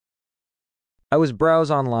I was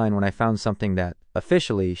browsing online when I found something that,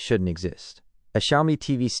 officially, shouldn't exist. A Xiaomi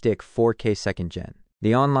TV Stick 4K 2nd Gen.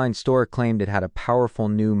 The online store claimed it had a powerful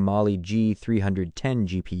new Mali G310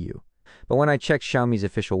 GPU, but when I checked Xiaomi's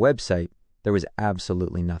official website, there was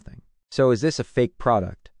absolutely nothing. So is this a fake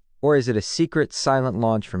product? Or is it a secret, silent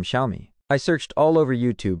launch from Xiaomi? I searched all over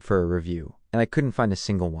YouTube for a review, and I couldn't find a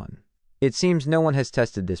single one. It seems no one has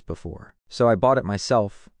tested this before, so I bought it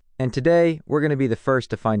myself, and today we're going to be the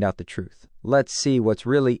first to find out the truth. Let's see what's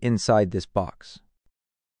really inside this box.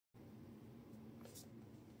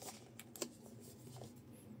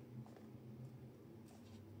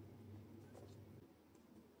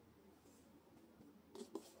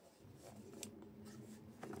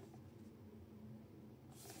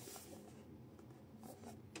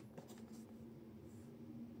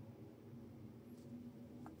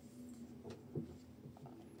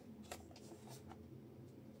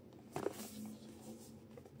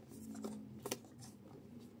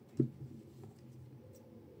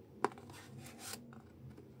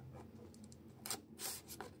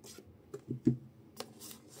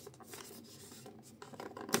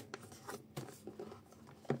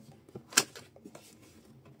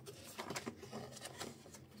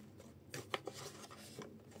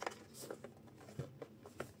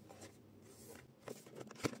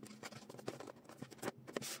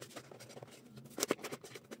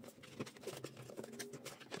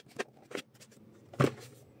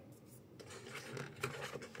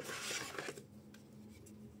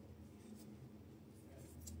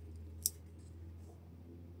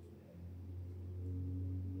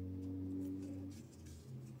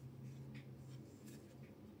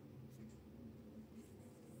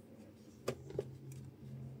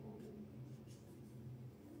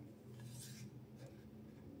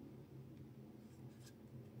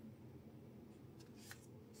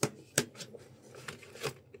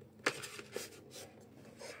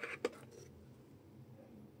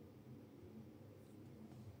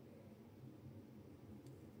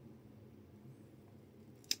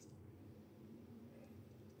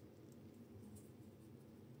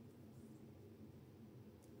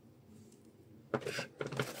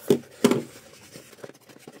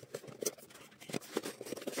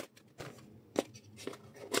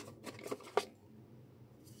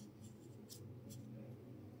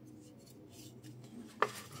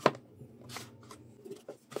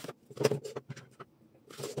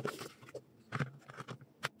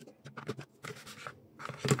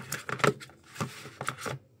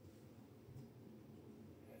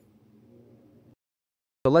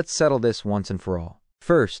 So let's settle this once and for all.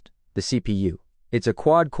 First, the CPU. It's a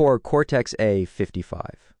quad-core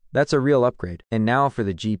Cortex-A55. That's a real upgrade. And now for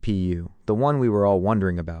the GPU, the one we were all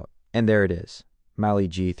wondering about. And there it is, Mali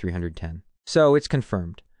G310. So it's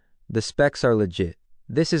confirmed. The specs are legit.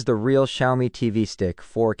 This is the real Xiaomi TV Stick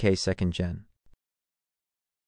 4K 2nd Gen.